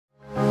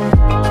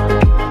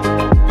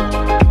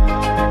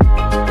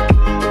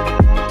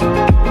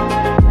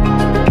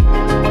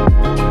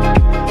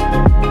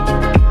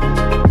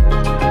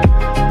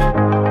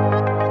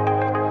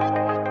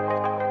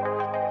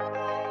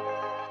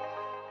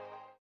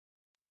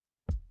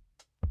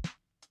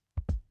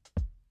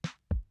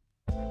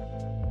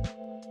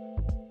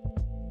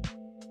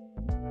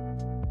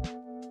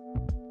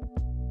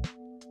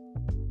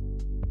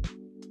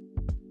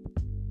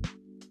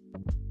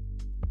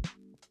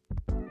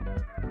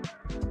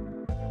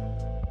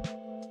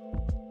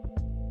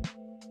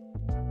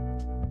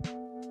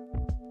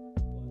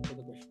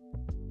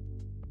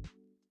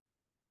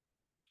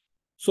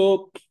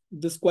So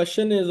this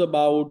question is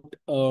about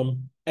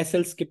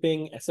SL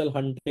skipping, SL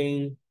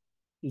hunting.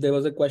 There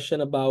was a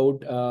question about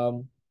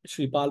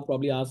Shripal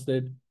probably asked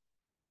it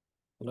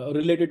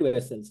related to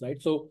SLs,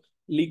 right? So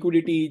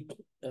liquidity,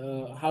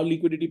 how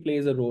liquidity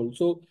plays a role.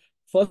 So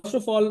first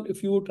of all,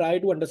 if you try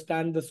to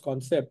understand this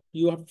concept,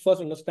 you have to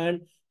first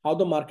understand how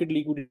the market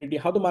liquidity,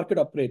 how the market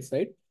operates,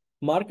 right?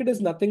 Market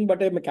is nothing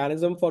but a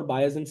mechanism for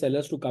buyers and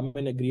sellers to come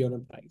and agree on a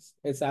price.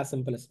 It's as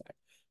simple as that.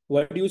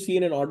 What do you see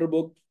in an order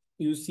book?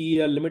 You see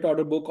a limit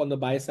order book on the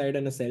buy side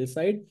and a sell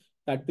side.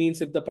 That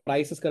means if the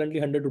price is currently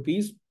 100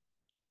 rupees,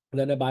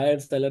 then a buyer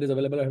and seller is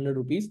available at 100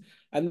 rupees.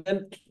 And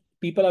then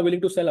people are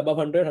willing to sell above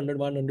 100, 101,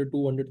 102,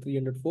 103,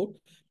 104.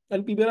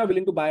 And people are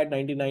willing to buy at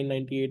 99,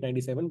 98,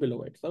 97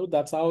 below it. So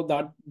that's how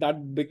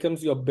that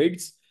becomes your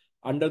bids.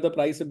 Under the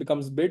price, it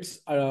becomes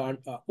bids.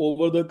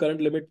 Over the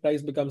current limit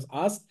price becomes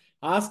ask.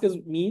 Ask is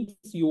means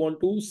you want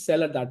to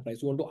sell at that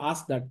price. You want to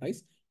ask that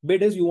price.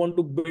 Bid is you want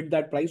to bid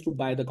that price to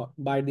buy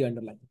the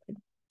underlying. Right?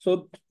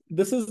 So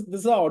this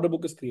is how order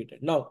book is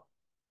created. Now,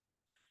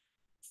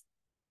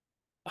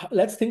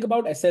 let's think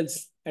about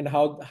SLs and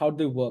how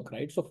they work,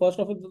 right? So first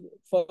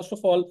of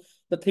all,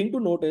 the thing to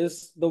note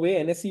is the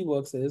way NSE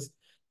works is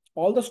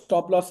all the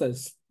stop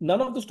losses,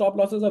 none of the stop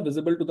losses are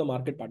visible to the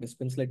market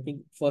participants. Let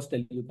me first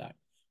tell you that.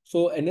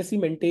 So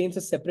NSE maintains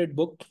a separate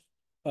book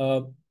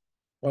uh,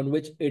 on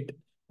which it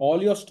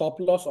all your stop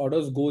loss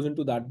orders goes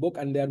into that book,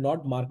 and they are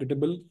not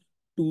marketable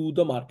to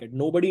the market.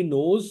 Nobody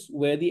knows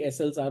where the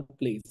SLs are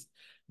placed.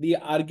 The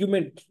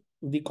argument,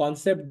 the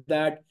concept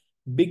that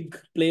big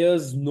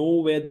players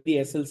know where the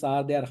SLs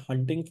are, they are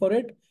hunting for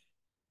it,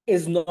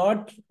 is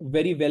not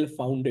very well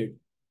founded,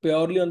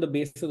 purely on the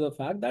basis of the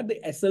fact that the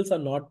SLs are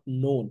not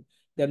known.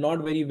 They're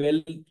not very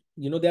well,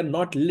 they're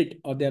not lit,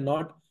 or they're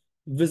not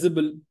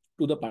visible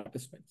to the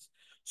participants.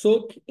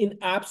 So in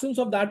absence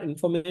of that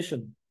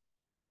information,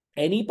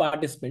 any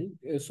participant,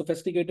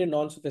 sophisticated,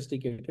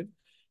 non-sophisticated,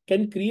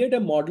 can create a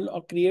model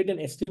or create an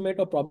estimate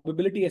or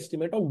probability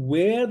estimate of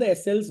where the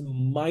SLs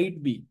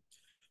might be.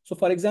 So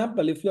for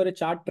example, if you're a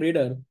chart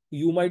trader,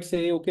 you might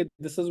say, okay,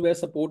 this is where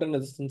support and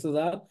resistances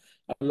are.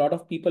 A lot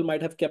of people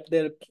might have kept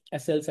their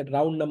SLs at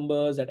round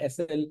numbers, at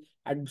SL,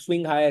 at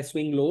swing high,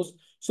 swing lows.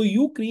 So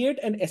you create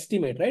an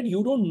estimate, right?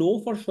 You don't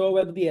know for sure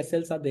whether the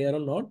SLs are there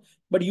or not,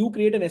 but you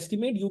create an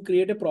estimate, you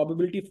create a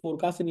probability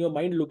forecast in your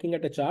mind looking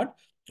at a chart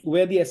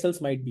where the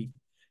SLs might be.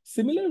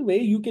 Similar way,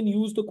 you can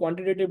use the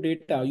quantitative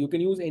data. You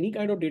can use any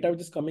kind of data which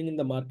is coming in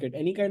the market,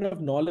 any kind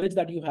of knowledge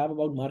that you have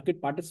about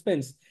market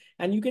participants,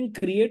 and you can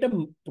create a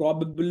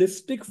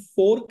probabilistic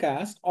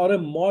forecast or a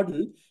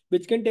model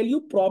which can tell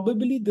you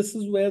probably this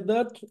is where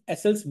the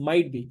SLs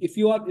might be if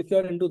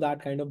you're into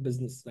that kind of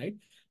business, right?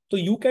 So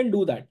you can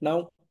do that.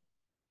 Now,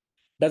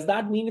 does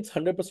that mean it's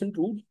 100%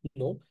 true?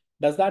 No.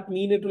 Does that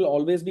mean it will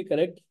always be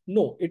correct?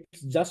 No,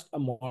 it's just a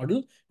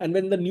model. And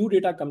when the new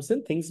data comes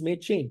in, things may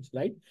change,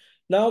 right?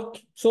 Now,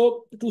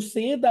 so to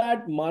say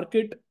that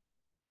market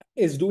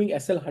is doing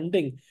SL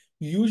hunting,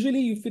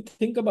 usually if you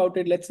think about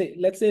it, let's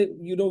say,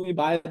 we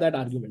buy that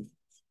argument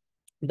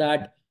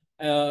that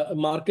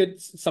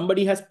markets,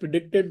 somebody has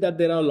predicted that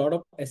there are a lot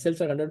of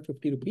SLs at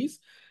 150 rupees,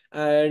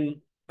 and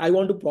I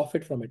want to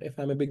profit from it if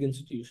I'm a big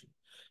institution.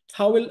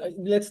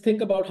 Let's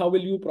think about how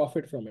will you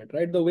profit from it,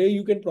 right? The way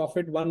you can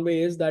profit, one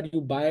way is that you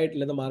buy it,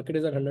 the market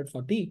is at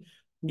 140,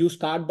 you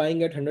start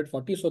buying at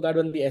 140 so that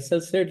when the SL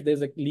hit,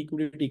 there's a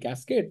liquidity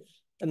cascade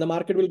and the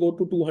market will go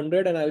to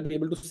 200 and I'll be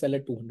able to sell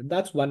at 200.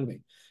 That's one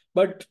way.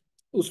 But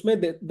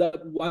usme the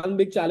one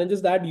big challenge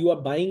is that you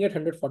are buying at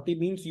 140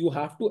 means you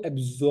have to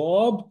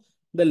absorb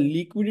the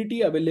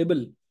liquidity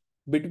available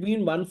between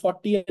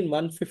 140 and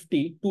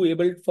 150 to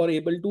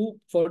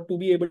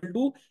be able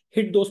to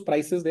hit those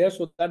prices there,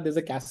 so that there's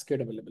a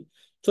cascade available.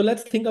 So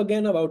let's think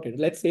again about it.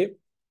 Let's say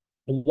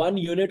 1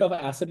 unit of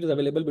asset is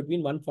available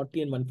between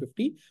 140 and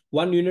 150,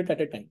 1 unit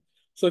at a time.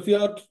 So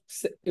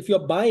if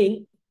you're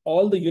buying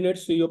all the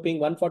units, so you're paying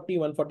 140,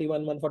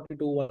 141,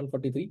 142,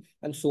 143,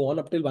 and so on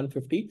up till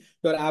 150.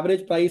 Your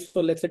average price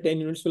for, let's say,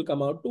 10 units will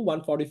come out to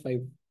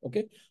 145.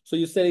 Okay. So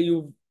you say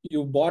you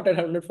bought at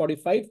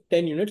 145,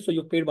 10 units. So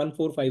you paid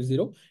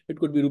 1450. It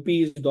could be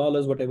rupees,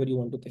 dollars, whatever you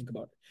want to think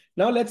about.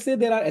 Now, let's say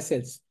there are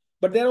SLs,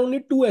 but there are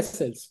only two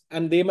SLs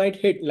and they might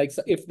hit. Like,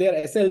 if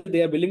they're SL,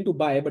 they are willing to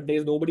buy, but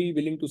there's nobody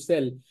willing to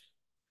sell.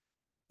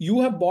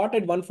 You have bought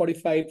at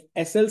 145,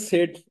 SLs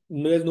hit,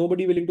 there's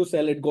nobody willing to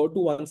sell it, go to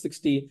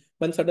 160.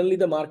 When suddenly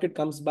the market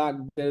comes back,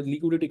 the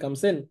liquidity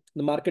comes in,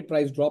 the market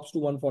price drops to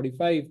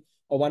 145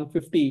 or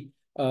 150,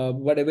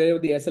 whatever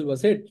the SL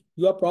was hit,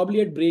 you are probably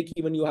at break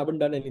even. You haven't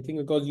done anything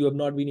because you have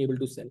not been able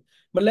to sell.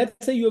 But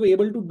let's say you are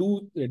able to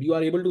do it. You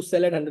are able to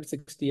sell at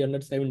 160,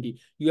 170.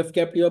 You have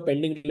kept your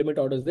pending limit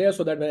orders there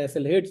so that when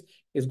SL hits,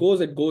 it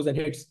goes and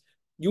hits.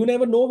 You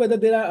never know whether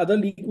there are other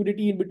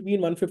liquidity in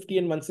between 150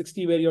 and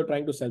 160 where you're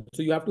trying to sell.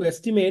 So you have to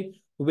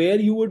estimate where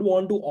you would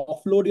want to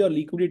offload your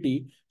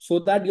liquidity so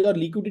that your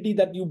liquidity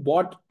that you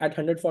bought at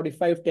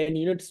 145, 10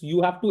 units,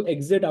 you have to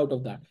exit out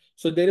of that.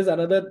 So that is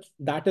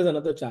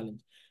another challenge.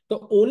 The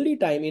only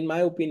time, in my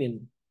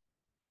opinion,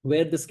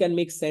 where this can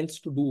make sense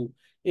to do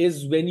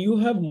is when you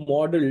have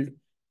modeled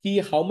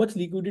how much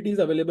liquidity is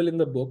available in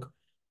the book,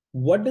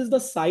 what is the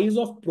size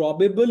of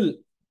probable,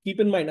 keep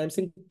in mind, I'm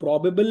saying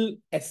probable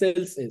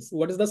SLs is,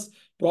 what is the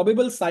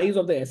probable size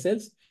of the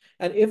SLs?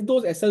 And if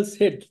those SLs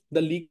hit,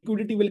 the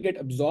liquidity will get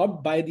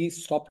absorbed by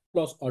these stop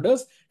loss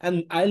orders,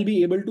 and I'll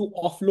be able to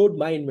offload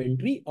my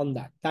inventory on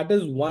that. That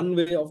is one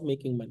way of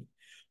making money.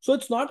 So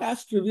it's not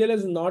as trivial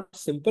as not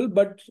simple,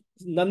 but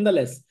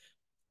nonetheless,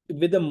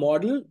 with a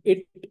model,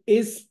 it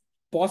is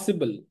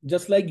possible.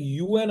 Just like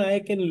you and I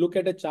can look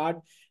at a chart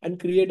and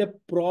create a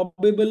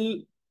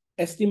probable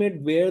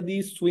estimate where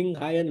these swing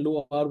high and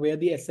low are, where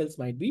the SLs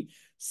might be.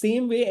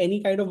 Same way,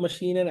 any kind of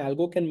machine and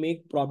algo can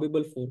make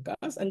probable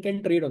forecasts and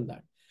can trade on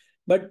that.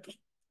 But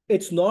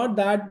it's not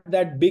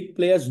that big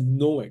players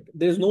know it.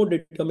 There's no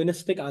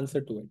deterministic answer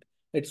to it.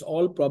 It's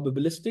all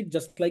probabilistic,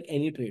 just like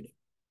any trading,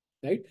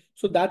 right?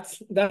 So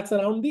that's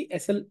around the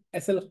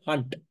SL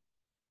hunt.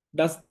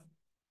 Does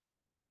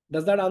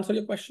does that answer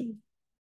your question?